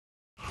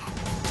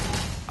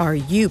Are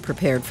you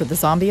prepared for the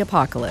zombie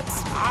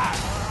apocalypse?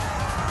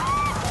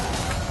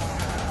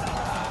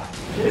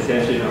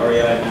 Attention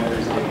REI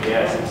members and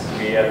guests,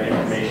 we have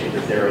information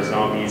that there are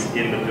zombies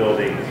in the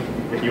building.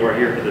 If you are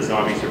here for the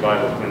zombie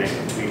survival clinic,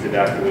 please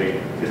evacuate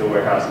to the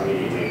warehouse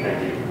immediately.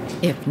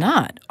 Thank you. If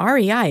not,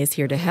 REI is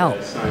here to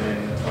help. Sign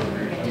in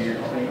under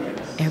here,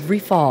 please. Every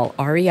fall,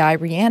 REI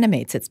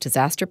reanimates its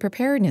disaster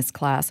preparedness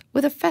class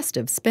with a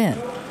festive spin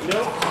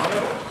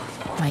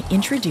by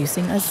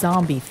introducing a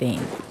zombie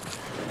theme.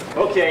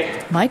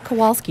 Okay. Mike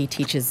Kowalski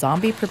teaches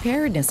zombie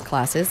preparedness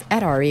classes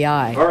at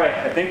REI. All right,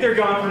 I think they're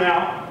gone for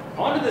now.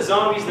 On to the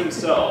zombies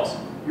themselves.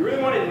 You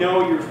really want to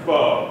know your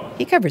foe.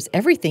 He covers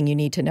everything you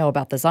need to know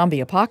about the zombie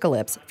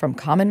apocalypse, from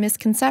common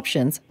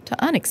misconceptions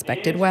to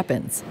unexpected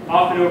weapons.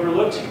 Often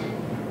overlooked,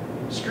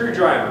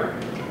 screwdriver.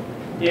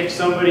 If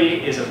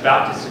somebody is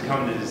about to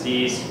succumb to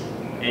disease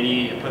and you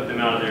need to put them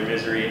out of their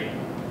misery,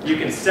 you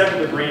can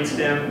sever the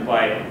brainstem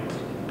by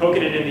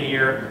poking it in the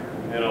ear.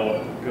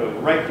 It'll go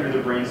right through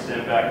the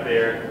brainstem back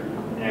there,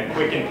 and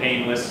quick and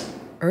painless.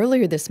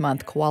 Earlier this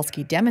month,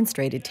 Kowalski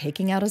demonstrated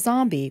taking out a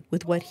zombie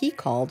with what he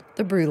called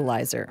the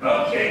brutalizer.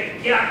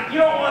 Okay, yeah, you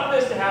don't want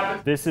this to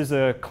happen. This is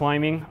a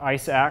climbing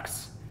ice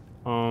axe.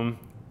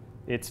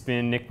 It's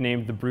been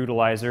nicknamed the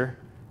brutalizer.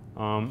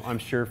 I'm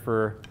sure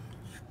for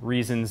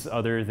reasons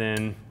other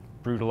than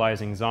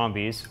brutalizing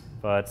zombies,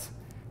 but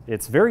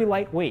it's very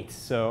lightweight,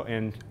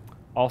 and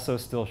also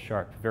still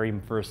sharp, very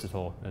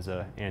versatile as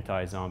an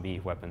anti-zombie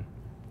weapon.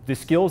 The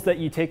skills that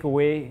you take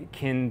away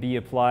can be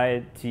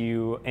applied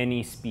to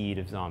any speed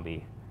of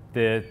zombie.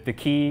 The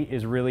key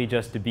is really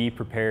just to be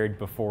prepared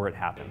before it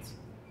happens.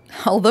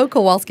 Although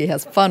Kowalski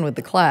has fun with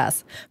the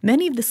class,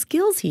 many of the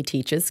skills he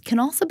teaches can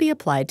also be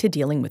applied to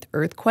dealing with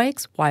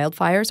earthquakes,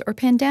 wildfires, or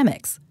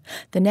pandemics.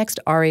 The next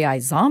REI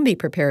Zombie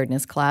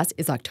Preparedness class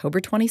is October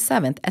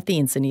 27th at the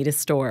Encinitas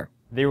store.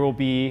 There will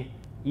be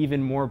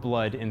even more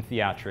blood in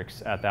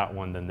theatrics at that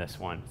one than this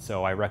one,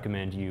 so I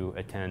recommend you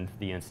attend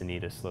the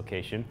Encinitas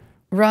location.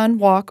 Run,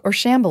 walk, or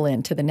shamble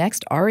into the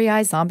next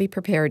REI Zombie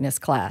Preparedness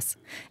class,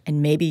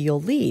 and maybe you'll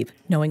leave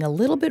knowing a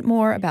little bit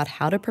more about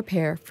how to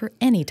prepare for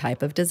any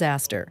type of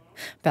disaster.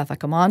 Beth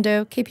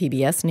Accomando,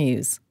 KPBS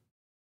News.